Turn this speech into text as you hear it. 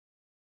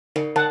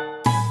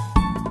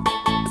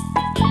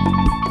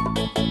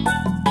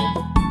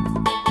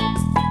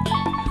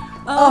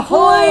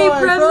Ahoy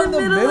from the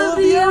middle of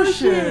the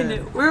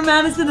ocean! We're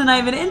MADison and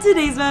iVEN, and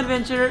today's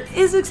madventure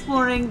is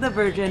exploring the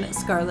Virgin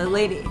Scarlet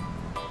Lady.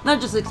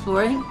 Not just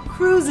exploring,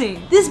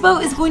 cruising. This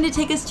boat is going to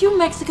take us to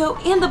Mexico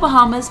and the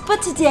Bahamas,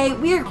 but today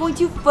we are going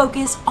to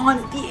focus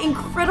on the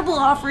incredible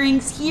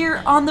offerings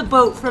here on the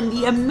boat, from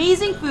the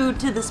amazing food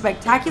to the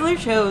spectacular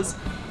shows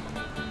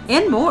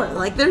and more.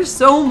 Like, there's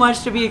so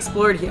much to be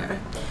explored here.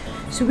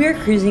 So we are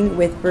cruising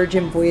with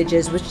Virgin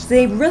Voyages, which is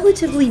a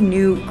relatively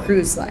new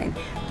cruise line.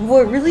 But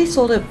what really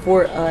sold it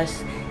for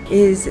us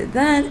is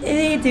that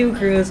they do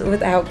cruise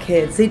without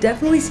kids. They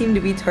definitely seem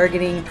to be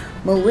targeting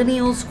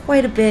millennials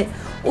quite a bit,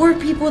 or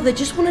people that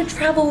just want to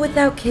travel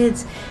without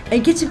kids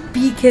and get to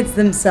be kids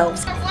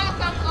themselves.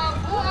 Welcome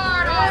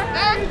aboard,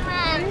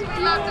 adventurous.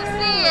 We love to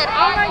see it.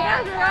 Oh my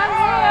God, you're on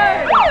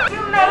board!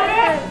 You made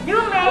it! You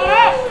made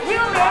it! You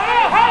made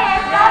it! Hey,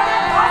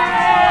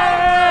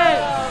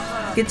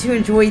 it's Get to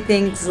enjoy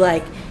things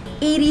like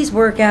 80s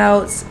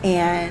workouts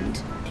and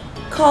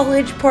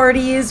college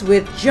parties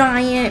with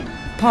giant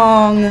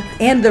pong,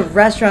 and the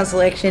restaurant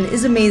selection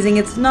is amazing.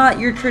 It's not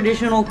your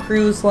traditional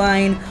cruise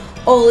line,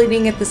 all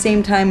eating at the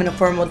same time in a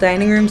formal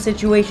dining room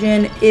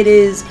situation. It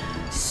is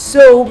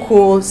so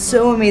cool,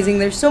 so amazing.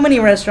 There's so many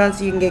restaurants.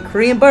 You can get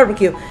Korean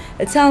barbecue,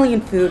 Italian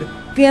food,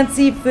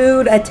 fancy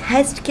food, a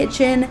test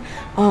kitchen,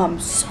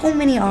 so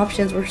many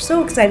options we're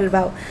so excited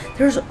about.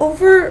 There's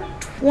over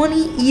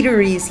 20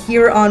 eateries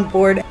here on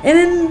board, and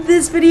in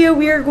this video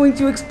we are going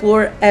to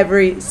explore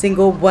every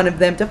single one of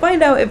them to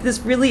find out if this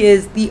really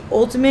is the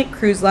ultimate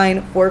cruise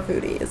line for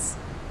foodies.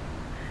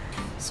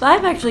 So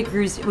I've actually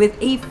cruised with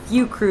a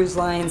few cruise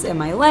lines in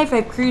my life.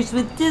 I've cruised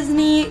with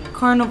Disney,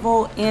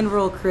 Carnival, and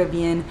Royal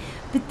Caribbean,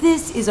 but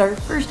this is our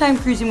first time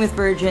cruising with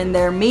Virgin.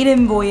 Their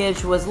maiden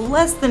voyage was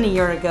less than a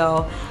year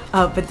ago,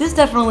 but this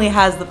definitely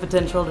has the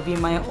potential to be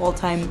my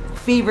all-time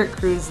favorite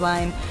cruise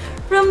line.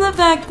 From the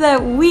fact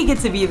that we get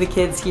to be the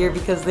kids here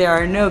because there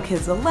are no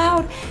kids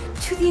allowed,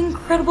 to the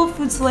incredible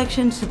food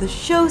selections, to the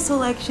show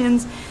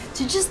selections,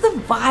 to just the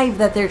vibe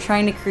that they're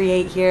trying to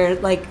create here.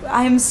 Like,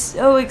 I'm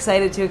so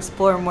excited to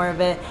explore more of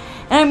it.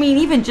 And I mean,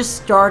 even just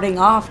starting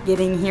off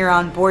getting here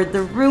on board,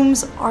 the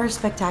rooms are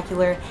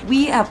spectacular.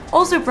 We have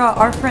also brought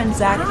our friend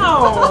Zach,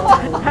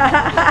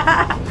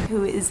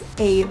 who is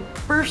a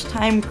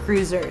first-time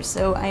cruiser.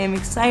 So I am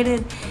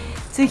excited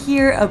to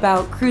hear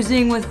about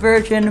cruising with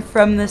Virgin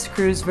from this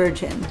cruise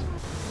Virgin.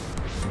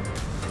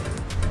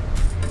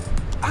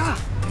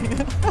 Ah!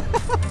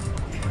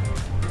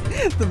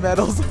 The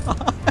metal's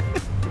on.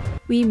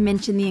 We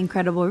mentioned the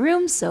incredible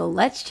rooms, so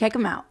let's check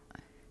them out.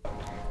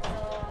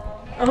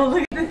 Oh,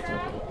 look at this.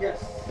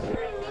 Yes.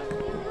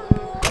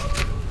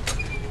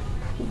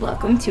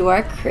 Welcome to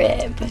our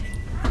crib.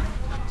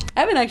 I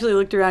haven't actually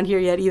looked around here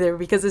yet either,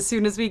 because as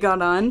soon as we got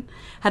on,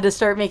 had to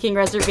start making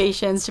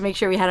reservations to make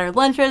sure we had our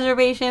lunch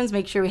reservations,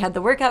 make sure we had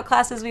the workout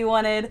classes we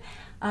wanted.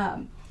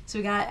 So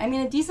we got, I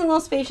mean, a decent little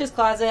spacious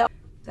closet.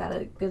 Got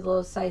a good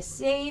little size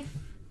safe.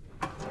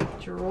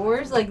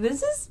 Drawers, like,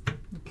 this is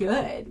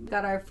good.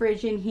 Got our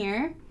fridge in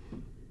here.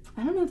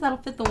 I don't know if that'll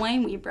fit the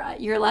wine we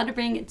brought. You're allowed to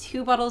bring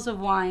 2 bottles of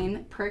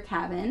wine per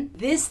cabin.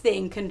 This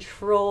thing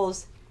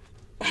controls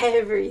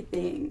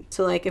everything.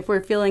 So like, if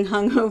we're feeling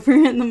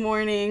hungover in the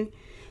morning,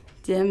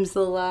 dims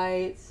the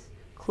lights,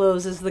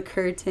 closes the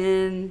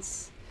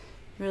curtains.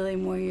 Really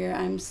more your,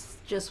 I'm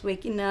just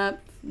waking up,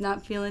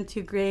 not feeling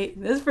too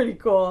great. This is pretty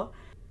cool.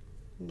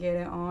 Get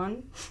it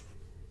on.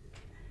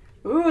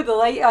 Ooh, the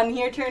light on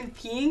here turned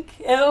pink.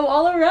 Oh,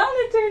 all around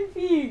it turned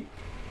pink.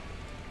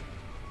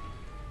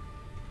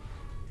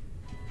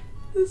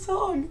 The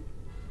song.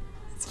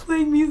 It's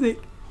playing music.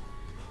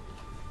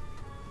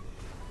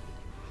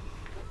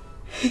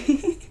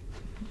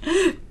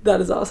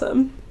 That is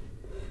awesome.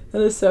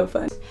 That is so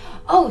fun.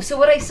 Oh, so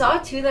what I saw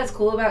too that's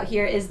cool about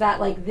here is that,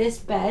 like, this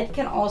bed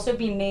can also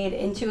be made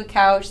into a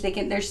couch.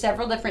 There's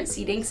several different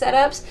seating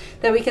setups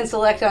that we can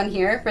select on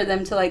here for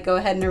them to, like, go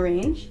ahead and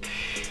arrange.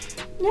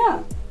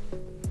 Yeah.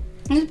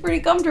 It's pretty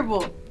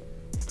comfortable.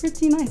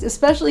 Pretty nice,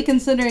 especially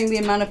considering the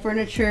amount of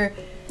furniture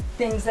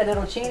things that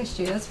it'll change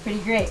to. That's pretty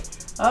great.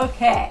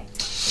 Okay,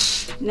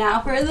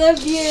 now for the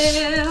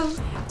view.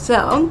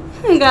 So,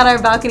 we got our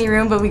balcony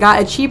room, but we got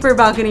a cheaper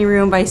balcony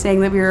room by saying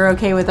that we were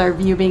okay with our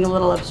view being a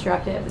little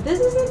obstructed. But this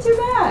isn't too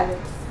bad.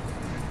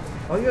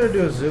 All you gotta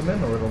do is zoom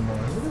in a little more.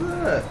 Look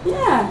at that.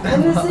 Yeah,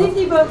 and the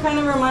safety boat kind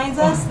of reminds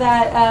us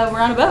that we're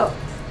on a boat.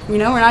 You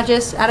know, we're not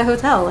just at a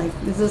hotel. Like,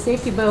 this is a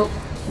safety boat.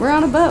 We're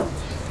on a boat.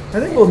 I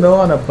think we'll know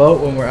on a boat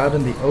when we're out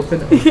in the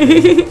open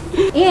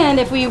ocean. And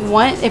if we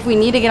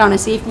need to get on a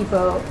safety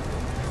boat,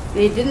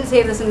 they didn't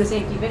say this in the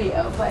safety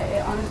video, but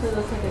it honestly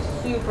looks like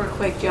a super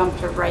quick jump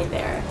to right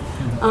there.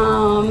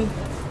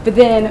 But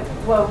then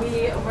what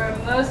we were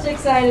most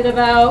excited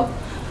about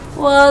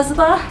was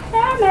the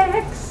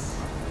hammocks.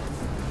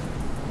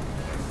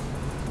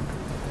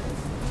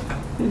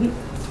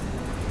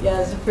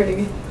 Yeah, it's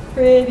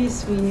pretty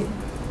sweet.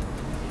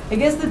 I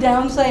guess the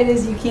downside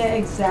is you can't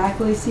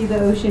exactly see the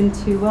ocean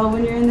too well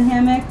when you're in the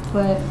hammock,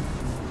 but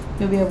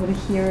you'll be able to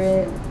hear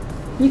it.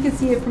 You can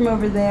see it from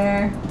over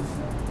there.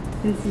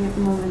 You can see it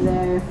from over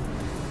there.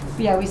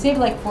 yeah, we saved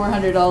like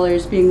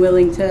 $400 being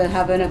willing to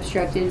have an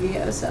obstructed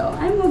view, so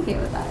I'm okay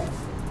with that.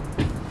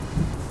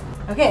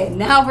 Okay,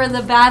 now for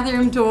the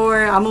bathroom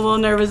tour. I'm a little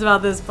nervous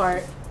about this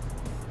part.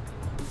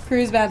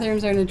 Cruise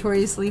bathrooms are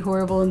notoriously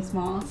horrible and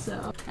small,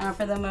 so now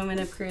for the moment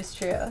of cruise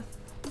truth.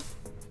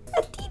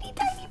 A teeny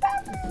tiny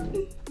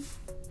bathroom.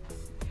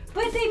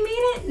 But they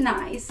made it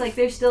nice. Like,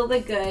 there's still the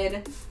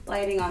good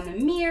lighting on the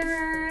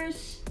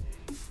mirrors.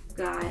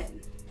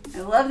 I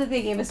love that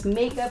they gave us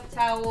makeup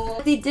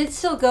towel. They did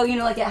still go, you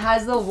know, like it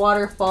has the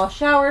waterfall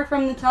shower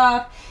from the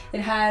top.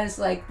 It has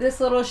like this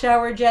little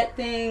shower jet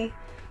thing.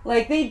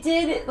 Like they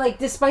did, like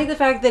despite the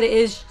fact that it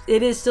is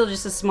still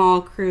just a small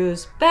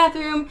cruise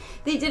bathroom,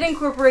 they did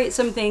incorporate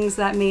some things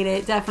that made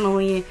it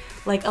definitely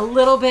like a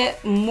little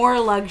bit more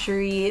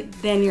luxury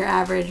than your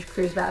average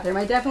cruise bathroom.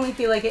 I definitely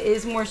feel like it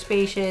is more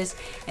spacious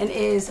and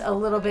is a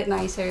little bit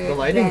nicer. The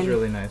lighting's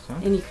really nice, huh?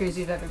 Any cruise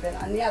you've ever been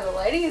on. Yeah, the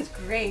lighting is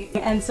great.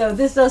 And so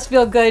this does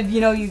feel good.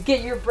 You know, you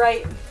get your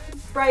bright,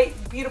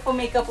 beautiful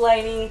makeup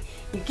lighting.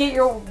 You get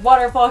your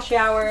waterfall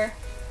shower.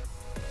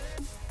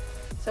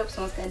 Soap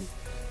smells good.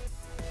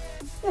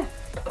 Yeah,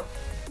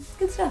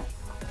 good stuff.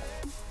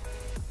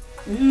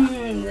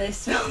 They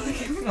smell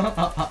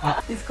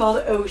like it's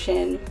called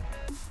Ocean.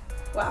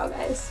 Wow,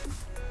 guys.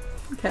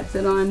 Kept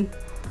it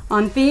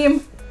on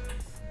theme.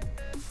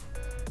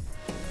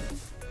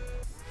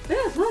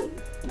 Yeah, it's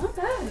not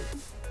bad.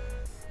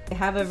 They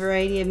have a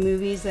variety of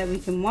movies that we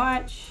can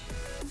watch.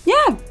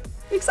 Yeah,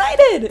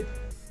 excited.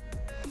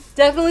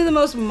 Definitely the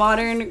most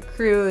modern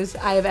cruise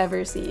I have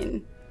ever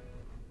seen.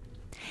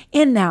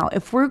 And now,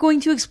 if we're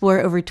going to explore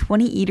over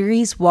 20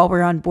 eateries while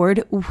we're on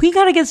board, we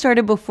gotta get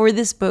started before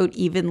this boat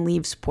even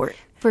leaves port.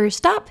 First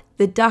stop,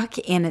 the dock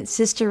and its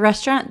sister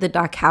restaurant, the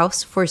Dock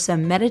House, for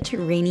some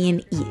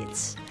Mediterranean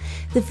eats.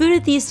 The food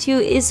at these two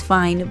is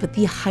fine, but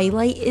the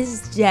highlight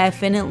is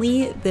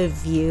definitely the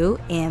view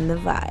and the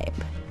vibe.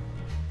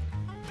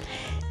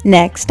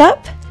 Next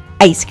up,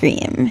 ice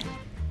cream.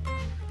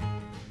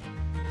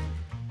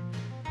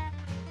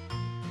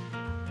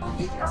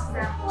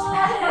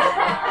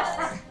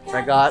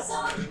 I got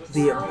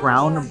the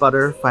brown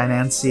butter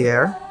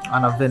financier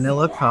on a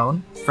vanilla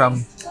cone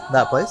from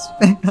that place.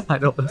 I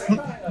don't know.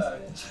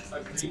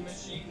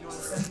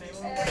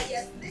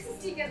 Yes, this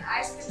is chicken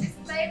ice cream. This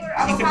flavor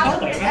of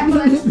chocolate and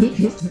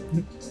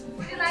vanilla.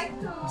 Would you like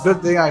to?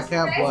 Good thing I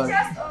can't plug.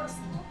 Breakfast or scoop?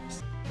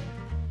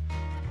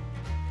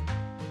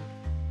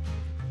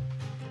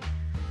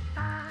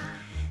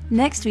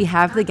 Next, we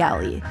have the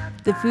galley,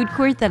 the food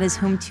court that is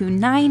home to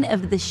 9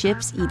 of the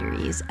ship's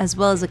eateries, as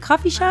well as a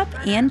coffee shop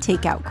and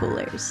takeout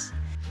coolers.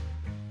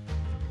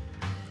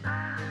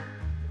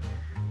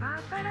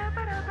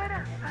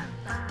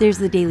 There's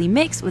the daily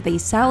mix with a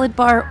salad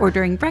bar, or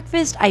during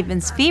breakfast,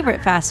 iVEN's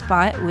favorite fast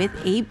spot with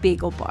a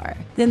bagel bar.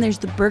 Then there's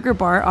the burger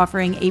bar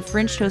offering a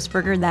French toast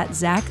burger that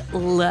Zach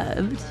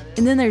loved.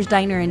 And then there's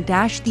Diner and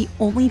Dash, the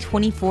only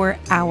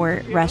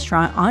 24-hour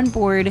restaurant on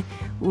board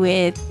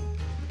with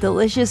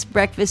delicious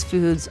breakfast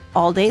foods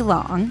all day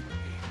long.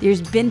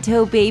 There's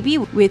Bento Baby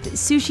with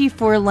sushi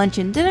for lunch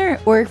and dinner,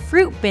 or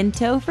fruit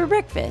bento for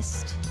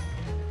breakfast.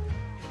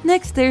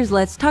 Next, there's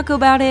Let's Taco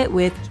About It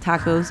with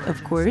tacos,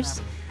 of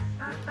course.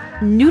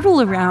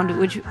 Noodle Around,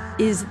 which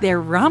is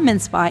their ramen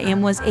spot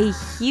and was a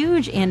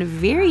huge and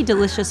very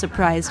delicious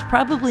surprise,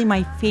 probably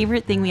my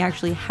favorite thing we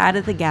actually had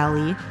at the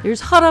galley.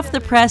 There's Hot Off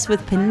the Press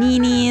with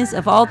paninis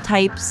of all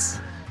types.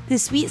 The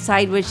Sweet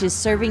Side, which is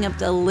serving up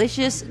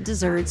delicious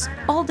desserts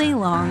all day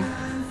long.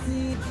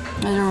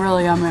 Those are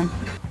really yummy.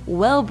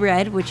 Well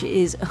Bread, which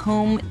is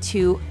home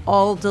to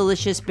all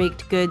delicious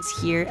baked goods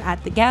here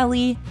at the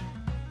galley.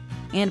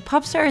 And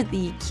Popstar,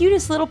 the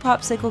cutest little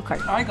popsicle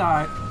cart. I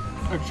got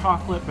a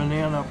chocolate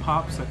banana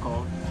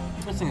popsicle.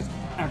 This thing is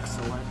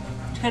excellent.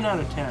 10 out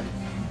of 10.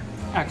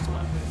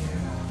 Excellent.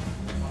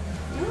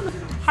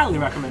 Highly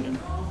recommended.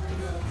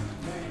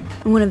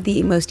 One of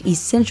the most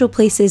essential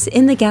places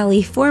in the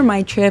galley for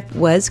my trip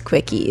was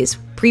Quickies,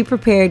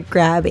 pre-prepared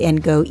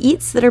grab-and-go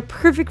eats that are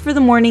perfect for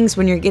the mornings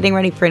when you're getting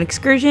ready for an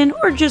excursion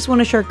or just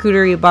want a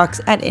charcuterie box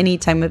at any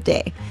time of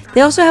day. They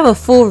also have a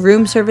full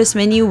room service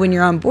menu when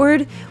you're on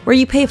board, where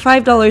you pay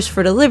 $5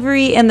 for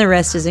delivery and the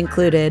rest is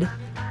included.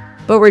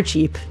 But we're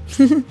cheap.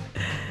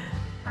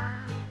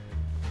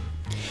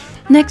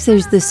 Next,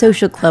 there's the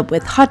social club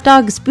with hot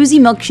dogs, boozy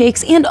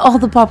milkshakes, and all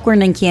the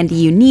popcorn and candy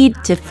you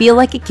need to feel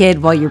like a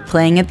kid while you're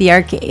playing at the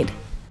arcade.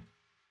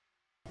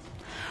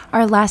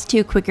 Our last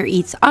two quicker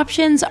eats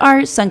options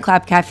are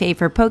Sunclap Cafe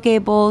for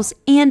poke bowls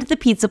and the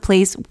pizza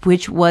place,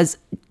 which was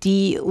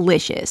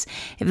delicious.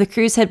 If the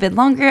cruise had been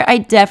longer, I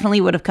definitely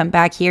would have come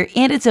back here,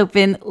 and it's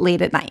open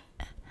late at night.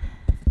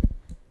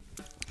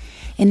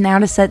 And now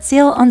to set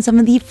sail on some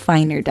of the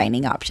finer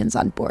dining options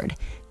on board.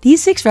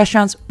 These 6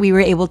 restaurants we were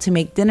able to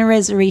make dinner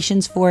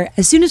reservations for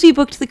as soon as we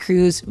booked the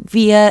cruise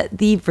via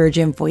the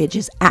Virgin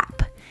Voyages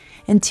app.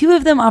 And 2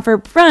 of them offer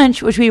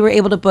brunch, which we were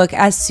able to book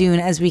as soon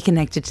as we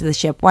connected to the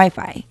ship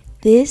Wi-Fi.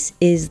 This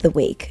is the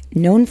Wake,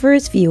 known for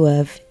its view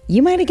of,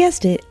 you might have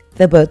guessed it,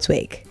 the boat's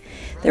wake.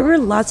 There were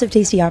lots of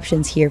tasty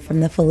options here, from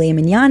the filet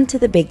mignon to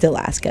the baked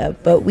Alaska,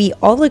 but we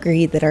all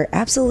agreed that our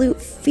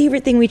absolute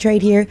favorite thing we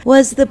tried here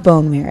was the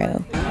bone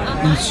marrow.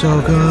 It's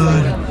so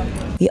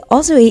good. We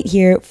also ate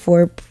here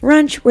for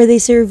brunch, where they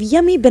serve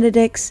yummy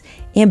Benedicts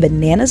and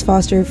Bananas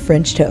Foster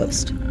French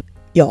toast.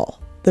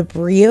 Y'all, the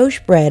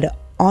brioche bread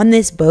on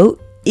this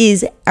boat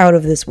is out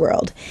of this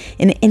world,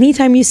 and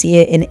anytime you see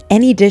it in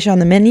any dish on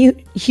the menu,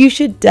 you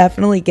should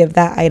definitely give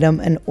that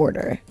item an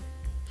order.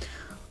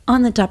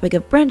 On the topic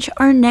of brunch,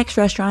 our next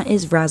restaurant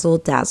is Razzle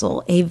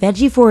Dazzle, a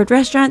veggie-forward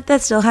restaurant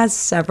that still has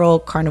several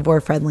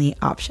carnivore-friendly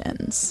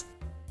options.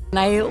 And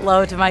I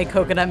loved my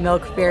coconut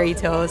milk fairy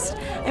toast.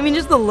 I mean,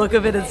 just the look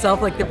of it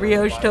itself, like the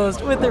brioche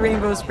toast with the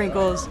rainbow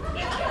sprinkles,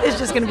 is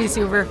just gonna be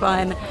super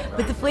fun.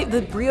 But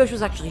the brioche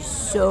was actually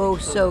so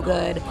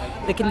good.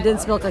 The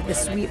condensed milk, like the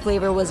sweet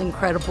flavor, was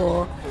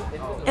incredible.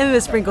 And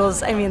the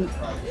sprinkles, I mean,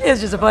 it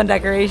was just a fun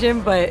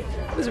decoration, but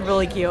it was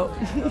really cute.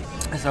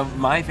 So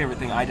my favorite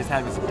thing I just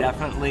had was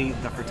definitely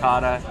the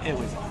frittata. It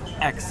was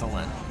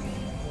excellent.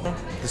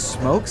 The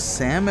smoked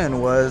salmon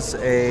was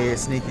a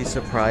sneaky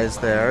surprise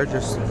there.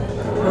 Just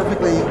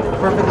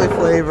perfectly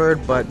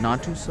flavored, but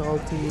not too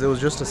salty. It was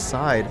just a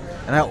side,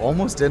 and I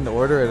almost didn't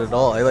order it at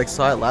all. I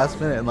saw it last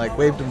minute and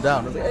waved him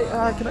down. I was like,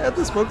 hey, can I have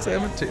the smoked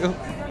salmon too?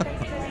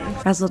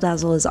 Razzle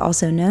Dazzle is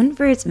also known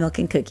for its milk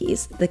and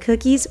cookies. The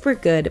cookies were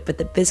good, but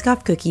the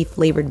Biscoff cookie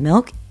flavored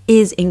milk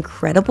is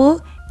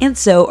incredible, and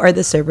so are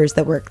the servers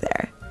that work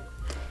there.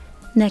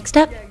 Next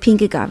up,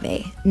 Pink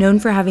Agave, known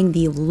for having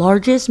the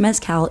largest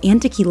mezcal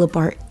and tequila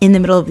bar in the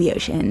middle of the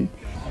ocean.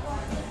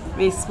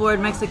 We explored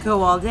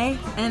Mexico all day,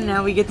 and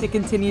now we get to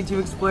continue to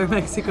explore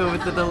Mexico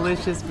with the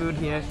delicious food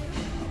here.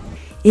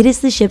 It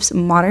is the ship's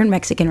modern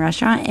Mexican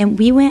restaurant, and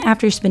we went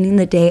after spending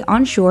the day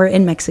on shore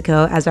in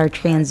Mexico as our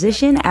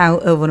transition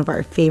out of one of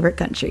our favorite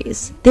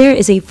countries. There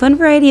is a fun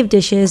variety of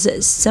dishes,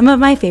 some of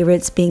my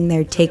favorites being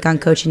their take on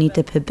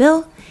cochinita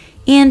pibil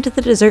and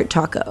the dessert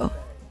taco.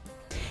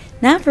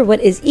 Now for what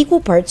is equal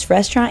parts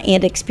restaurant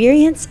and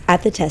experience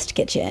at the Test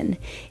Kitchen.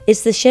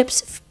 It's the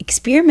ship's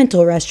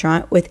experimental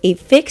restaurant with a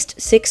fixed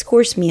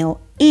 6-course meal,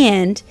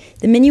 and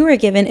the menu we're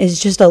given is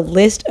just a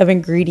list of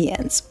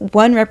ingredients,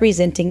 one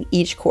representing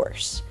each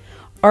course.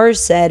 Ours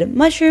said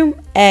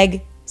mushroom,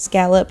 egg,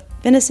 scallop,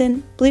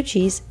 venison, blue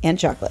cheese, and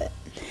chocolate.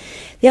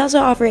 They also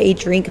offer a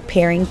drink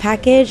pairing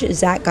package.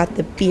 Zach got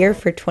the beer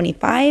for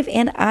 $25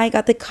 and I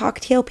got the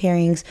cocktail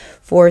pairings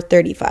for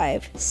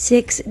 $35.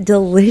 6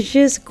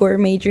 delicious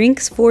gourmet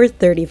drinks for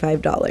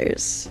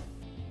 $35.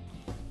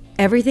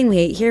 Everything we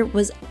ate here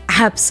was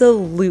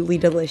absolutely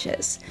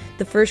delicious.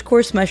 The first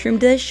course mushroom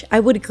dish I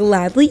would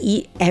gladly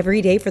eat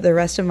every day for the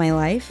rest of my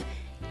life.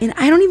 And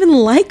I don't even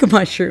like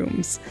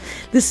mushrooms.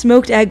 The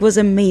smoked egg was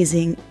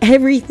amazing.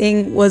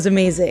 Everything was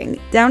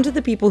amazing, down to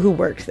the people who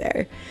worked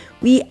there.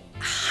 We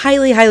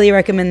highly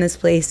recommend this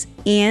place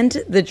and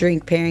the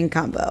drink pairing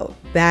combo.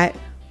 That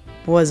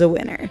was a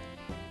winner.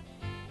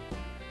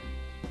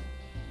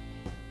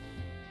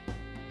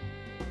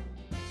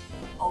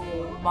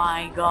 Oh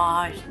my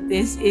gosh,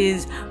 this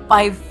is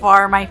by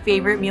far my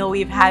favorite meal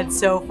we've had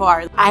so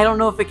far. I don't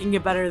know if it can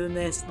get better than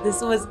this.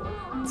 This was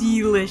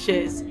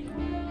delicious.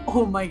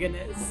 Oh my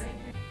goodness.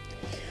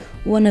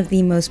 One of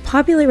the most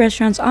popular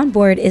restaurants on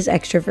board is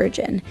Extra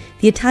Virgin,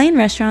 the Italian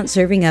restaurant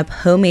serving up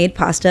homemade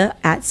pasta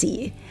at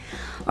sea.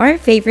 Our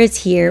favorites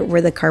here were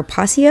the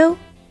carpaccio,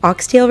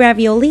 oxtail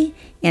ravioli,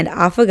 and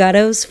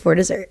affogatos for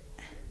dessert.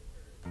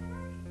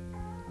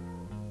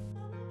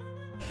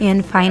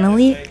 And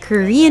finally,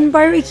 Korean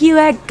barbecue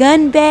at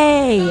Gun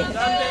Bay!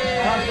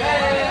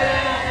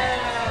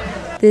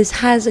 This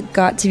has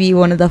got to be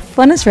one of the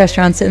funnest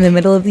restaurants in the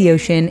middle of the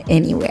ocean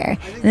anywhere,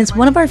 and it's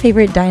one of our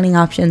favorite dining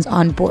options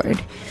on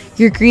board.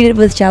 You're greeted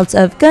with shouts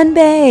of Gun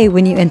Bay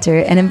when you enter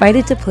and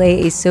invited to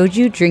play a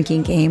soju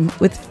drinking game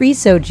with free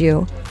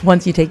soju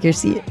once you take your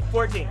seat.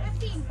 14.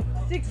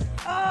 6.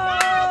 Oh!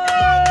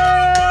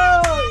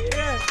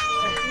 Yeah.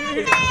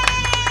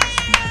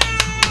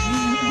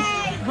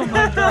 Oh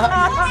my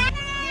god.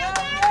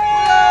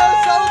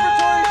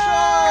 Celebratory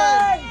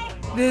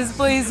shot! This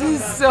place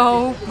is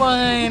so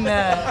fun.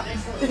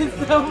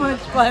 It's so much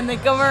fun. They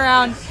come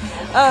around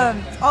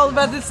all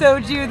about the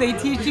soju. They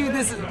teach you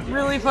this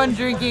really fun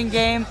drinking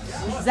game.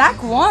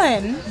 Zach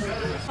won.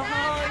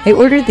 I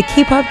ordered the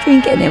K-pop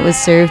drink and it was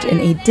served in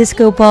a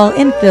disco ball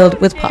and filled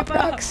with pop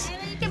rocks.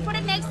 You can put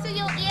it next to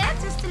your ear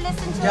just to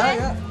listen to it.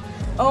 Yeah.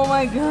 Oh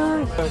my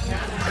god.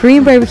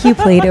 Korean barbecue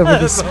played over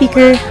the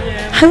speaker.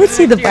 I would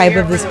say the vibe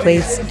of this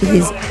place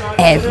is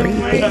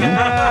everything,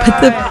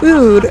 but the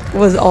food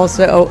was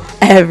also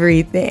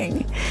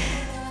everything.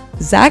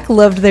 Zach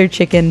loved their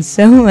chicken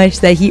so much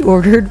that he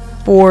ordered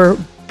 4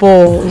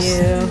 bowls,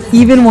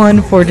 even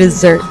one for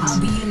dessert.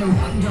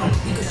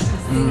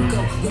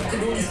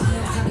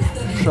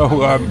 So,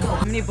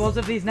 How many bowls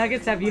of these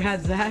nuggets have you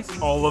had, Zach?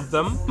 all of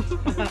them.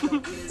 I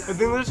think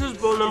this is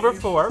bowl number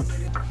 4.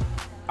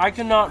 I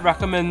cannot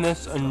recommend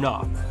this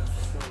enough.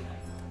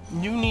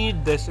 You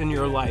need this in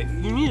your life.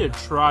 You need to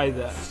try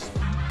this.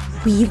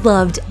 We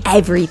loved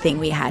everything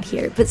we had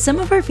here, but some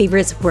of our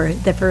favorites were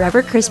the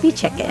Forever Crispy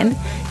Chicken,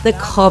 the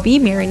Kobe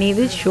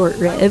Marinated Short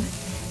Rib,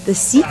 the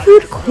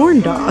Seafood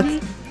Corn Dog.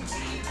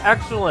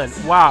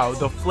 Excellent. Wow,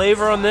 the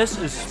flavor on this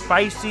is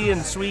spicy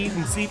and sweet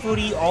and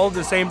seafoody all at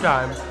the same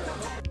time.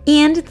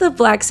 And the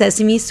Black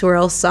Sesame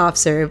Swirl Soft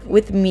Serve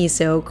with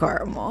Miso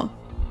Caramel.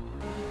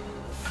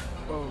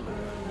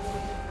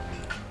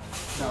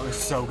 That was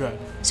so good.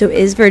 So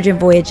is Virgin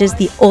Voyages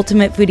the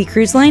ultimate foodie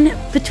cruise line?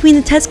 Between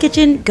the test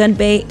kitchen, gun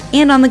bay,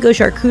 and on-the-go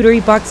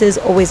charcuterie boxes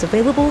always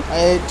available,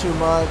 I ate too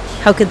much.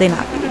 how could they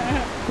not be?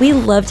 We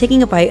love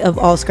taking a bite of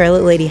all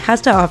Scarlet Lady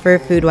has to offer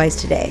food-wise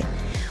today.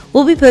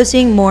 We'll be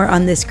posting more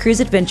on this cruise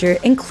adventure,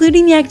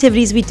 including the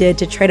activities we did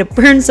to try to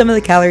burn some of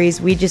the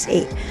calories we just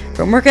ate,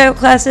 from workout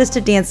classes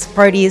to dance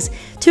parties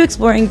to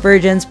exploring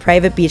Virgin's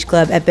private beach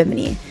club at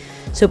Bimini.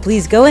 So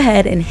please go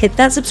ahead and hit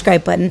that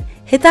subscribe button,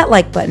 hit that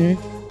like button,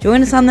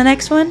 join us on the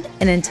next one,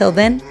 and until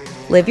then,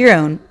 live your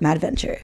own madventure.